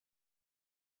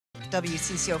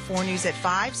WCCO4 News at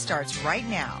 5 starts right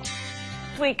now.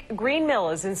 This week, Green Mill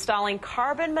is installing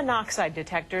carbon monoxide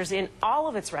detectors in all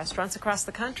of its restaurants across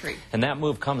the country. And that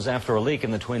move comes after a leak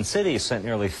in the Twin Cities sent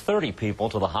nearly 30 people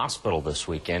to the hospital this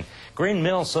weekend. Green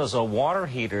Mill says a water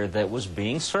heater that was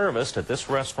being serviced at this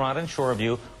restaurant in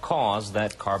Shoreview caused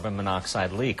that carbon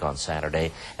monoxide leak on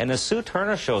Saturday. And as Sue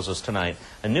Turner shows us tonight,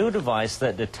 a new device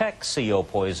that detects CO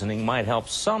poisoning might help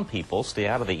some people stay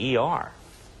out of the ER.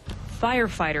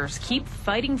 Firefighters keep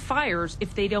fighting fires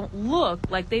if they don't look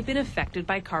like they've been affected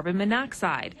by carbon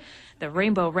monoxide. The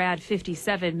Rainbow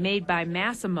Rad57 made by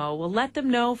Masimo will let them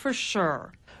know for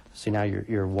sure. See, now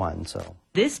you're one, so.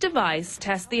 This device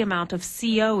tests the amount of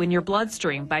CO in your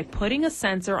bloodstream by putting a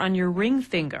sensor on your ring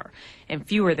finger. In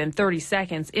fewer than 30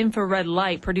 seconds, infrared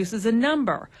light produces a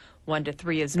number. 1 to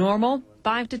 3 is normal,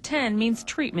 5 to 10 means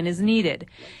treatment is needed.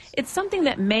 It's something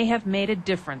that may have made a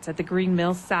difference at the Green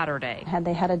Mill Saturday. Had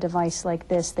they had a device like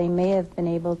this, they may have been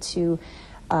able to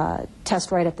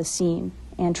test right at the scene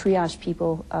and triage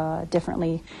people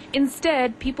differently.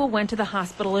 Instead, people went to the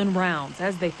hospital in rounds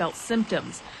as they felt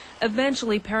symptoms.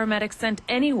 Eventually, paramedics sent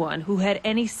anyone who had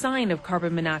any sign of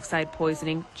carbon monoxide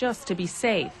poisoning just to be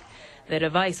safe. The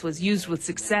device was used with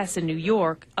success in New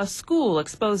York. A school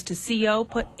exposed to CO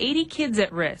put 80 kids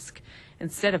at risk.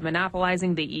 Instead of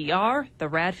monopolizing the ER, the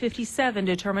Rad57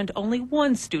 determined only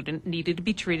one student needed to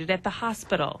be treated at the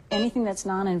hospital. Anything that's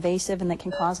non-invasive and that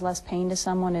can cause less pain to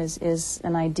someone is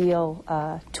an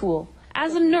ideal tool.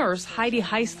 As a nurse, Heidi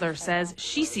Heisler says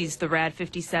she sees the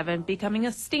Rad57 becoming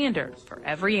a standard for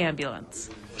every ambulance.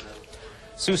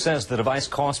 Sue says the device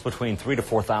costs between $3,000 to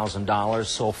 $4,000.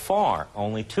 So far,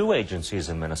 only 2 agencies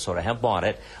in Minnesota have bought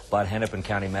it, but Hennepin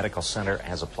County Medical Center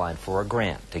has applied for a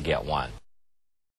grant to get one.